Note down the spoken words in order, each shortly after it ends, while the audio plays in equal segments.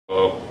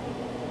Well,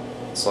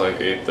 it's like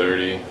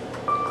 8:30.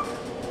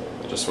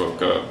 I just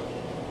woke up.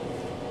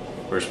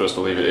 We were supposed to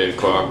leave at 8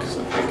 o'clock,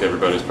 so I think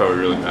everybody's probably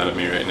really mad at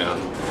me right now.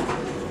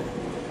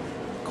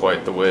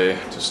 Quite the way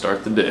to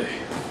start the day.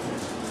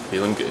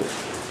 Feeling good.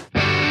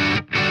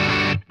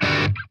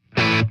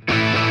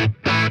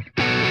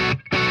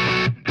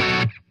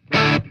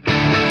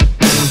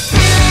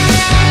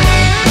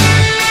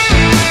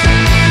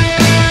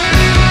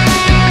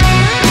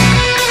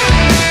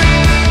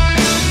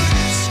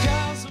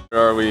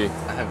 Where are we?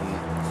 I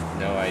have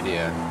no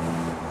idea.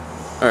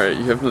 Alright,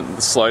 you have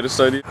the slightest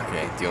idea?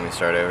 Okay, do you want me to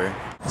start over?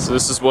 So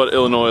this is what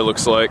Illinois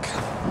looks like.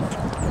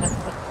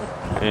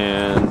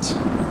 And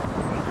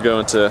we're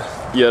going to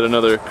yet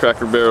another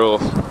Cracker Barrel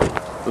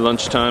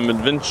lunchtime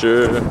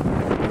adventure.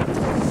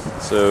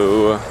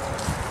 So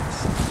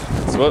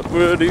that's what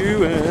we're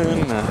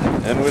doing.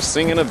 And we're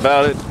singing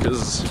about it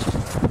because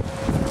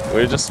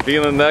we're just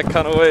feeling that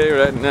kind of way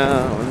right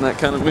now, in that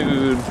kind of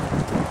mood.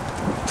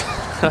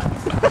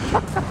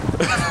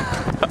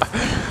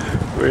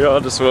 We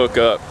all just woke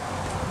up.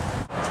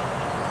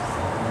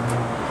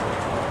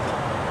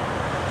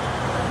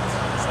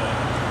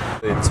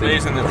 It's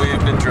amazing that we've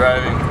been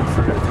driving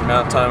for the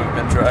amount of time we've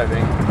been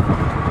driving,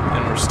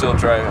 and we're still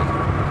driving.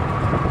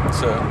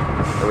 So,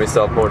 And we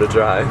still have more to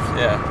drive.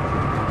 yeah,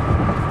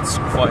 it's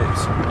quite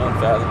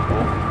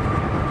unfathomable.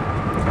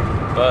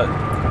 But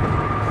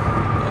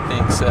that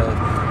being said,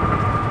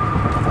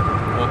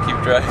 we'll keep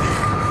driving.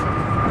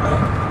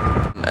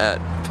 At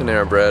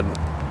Canopy Red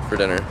for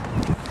dinner.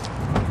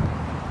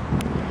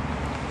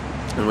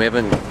 And we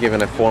haven't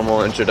given a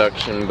formal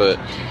introduction, but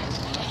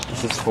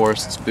this is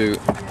Forrest's boot.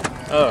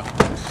 Oh,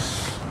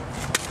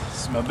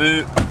 it's my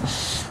boot.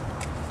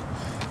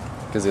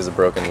 Because he has a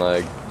broken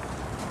leg.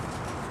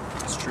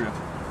 It's true.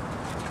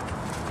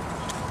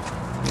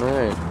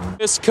 Alright.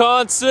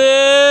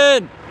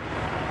 Wisconsin!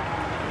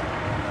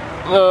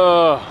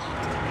 Oh.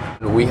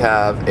 We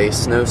have a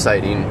snow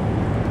sighting,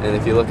 and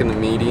if you look in the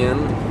median,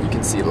 you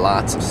can see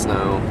lots of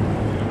snow.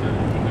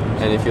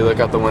 And if you look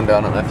out the window,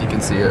 I don't know if you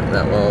can see it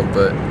that well,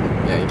 but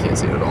yeah, you can't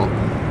see it at all.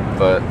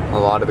 But a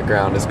lot of the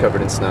ground is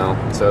covered in snow.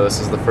 So this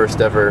is the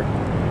first ever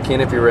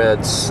Canopy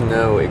Red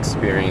snow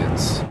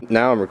experience.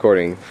 Now I'm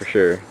recording for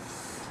sure.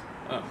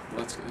 Oh,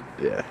 that's good.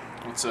 Yeah.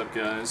 What's up,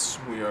 guys?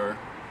 We are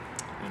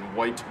in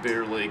White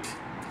Bear Lake,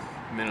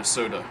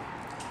 Minnesota,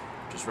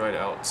 just right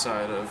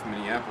outside of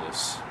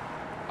Minneapolis,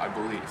 I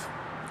believe.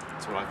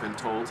 That's what I've been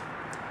told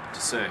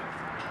to say.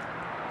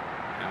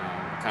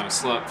 Kind of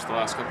slept the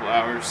last couple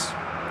hours,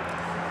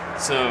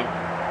 so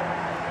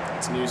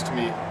it's news to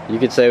me. You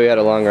could say we had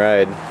a long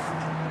ride.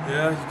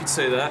 Yeah, you could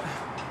say that.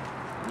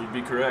 You'd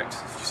be correct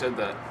if you said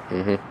that.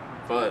 Mm-hmm.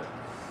 But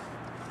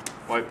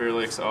White Bear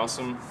Lake's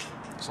awesome.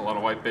 There's a lot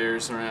of white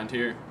bears around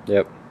here.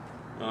 Yep.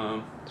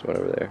 There's one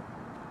over there.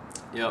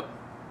 Yep.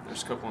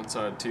 There's a couple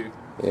inside too.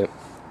 Yep.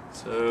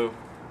 So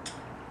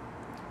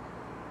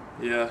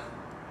yeah,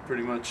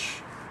 pretty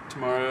much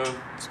tomorrow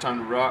it's time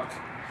to rock,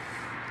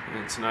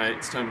 and tonight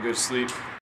it's time to go to sleep.